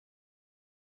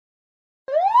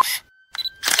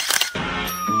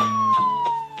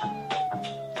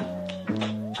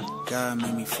God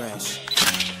made me fresh.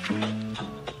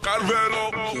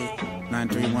 Carvelo.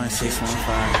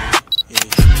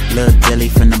 931-615. Lil' Dilly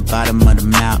from the bottom of the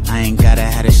mouth. I ain't gotta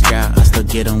have a strap, I still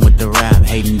get 'em with the rap.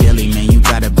 Hating Dilly, man, you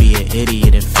gotta be an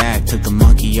idiot. In fact, took the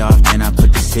monkey off, then I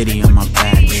put the city on my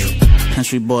back.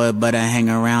 Country boy, but I hang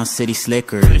around city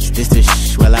slickers. This the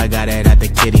well, I got it at the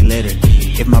kitty litter.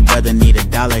 If my brother need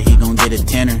 $1, he gon' get a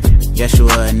tenner.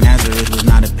 Yeshua of Nazareth was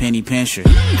not a penny pincher.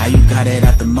 How you got it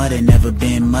out the mud and never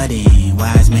been muddy?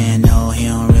 Wise man, no, he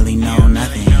don't really know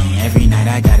nothing. Every night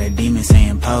I got a demon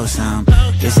saying post some.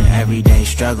 It's an everyday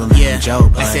struggle, yeah.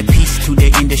 Joke, I said peace to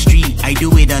the industry. I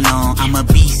do it alone. I'm a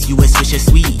beast. You a swisher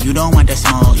sweet. You don't want the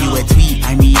smoke. You a tweet.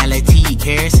 I'm reality.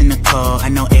 Paris in the cold. I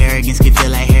know arrogance can feel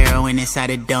like heroin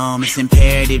inside a dome. It's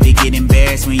imperative to get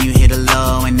embarrassed when you hit a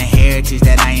low. And the heritage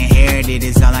that I inherited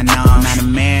is all I know. I'm not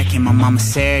American. My mama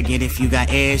surrogate. If you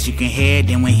got heirs, you can hear it.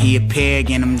 Then when he appear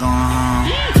again, I'm going home.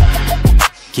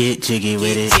 Get jiggy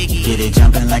with it, get it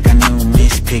jumping like I knew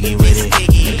Miss Piggy with it.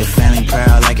 Make the family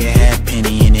proud like it had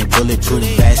penny in it. Bulletproof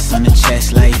vest on the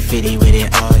chest like 50 with it.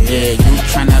 Oh yeah, you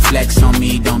tryna flex on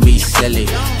me, don't be silly.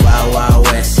 Wild Wild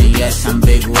West, so yes, I'm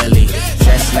Big Willy.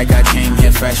 Dressed like I came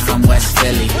here fresh from West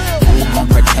Philly. Who gon'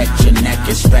 protect your neck,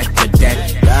 respect the deck?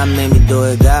 God made me do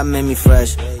it, God made me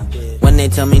fresh. When they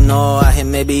tell me no, I hear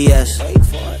maybe yes.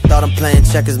 Thought I'm playing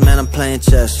checkers, man, I'm playing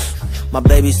chess. My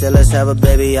baby said let's have a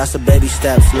baby, I said baby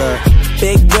steps, look.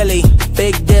 Big Willy,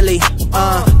 Big Dilly,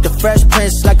 the Fresh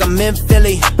Prince like I'm in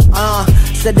Philly,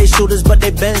 said they shooters but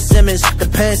they Ben Simmons, the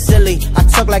pen silly. I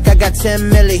talk like I got 10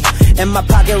 milli in my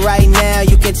pocket right now,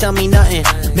 you can't tell me nothing.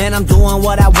 Man, I'm doing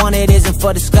what I want, it isn't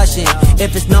for discussion.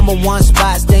 If it's #1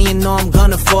 spot, then you know I'm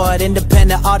gonna for it.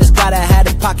 Independent artist gotta have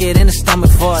a pocket and a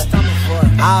stomach for it.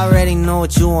 I already know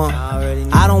what you want,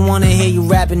 I don't wanna hear you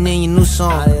rapping in your new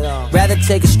song. Rather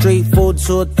take a street food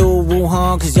tour through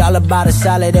Wuhan, cause y'all about a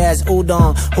solid ass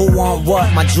udon. Who want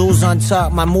what? My jewels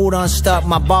untucked, my mood unstuck.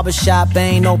 My barbershop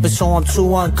ain't open, so I'm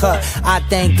too uncut. I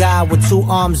thank God with 2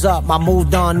 arms up, I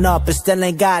moved on up, and still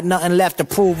ain't got nothing left to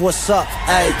prove what's up.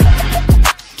 Ay.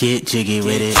 Get jiggy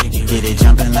with it, get it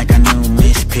jumping like I knew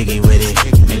Miss Piggy with it.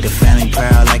 Make the family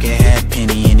proud like it had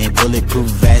penny in it. Bulletproof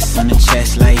vest on the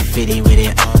chest like 50 with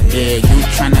it. Yeah, you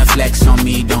tryna flex on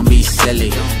me, don't be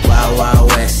silly. Wild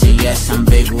Wild West, so yes, I'm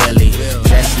Big Willy.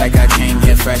 Dressed like I came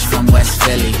here fresh from West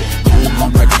Philly. Who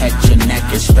gon' protect your neck,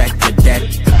 respect the deck?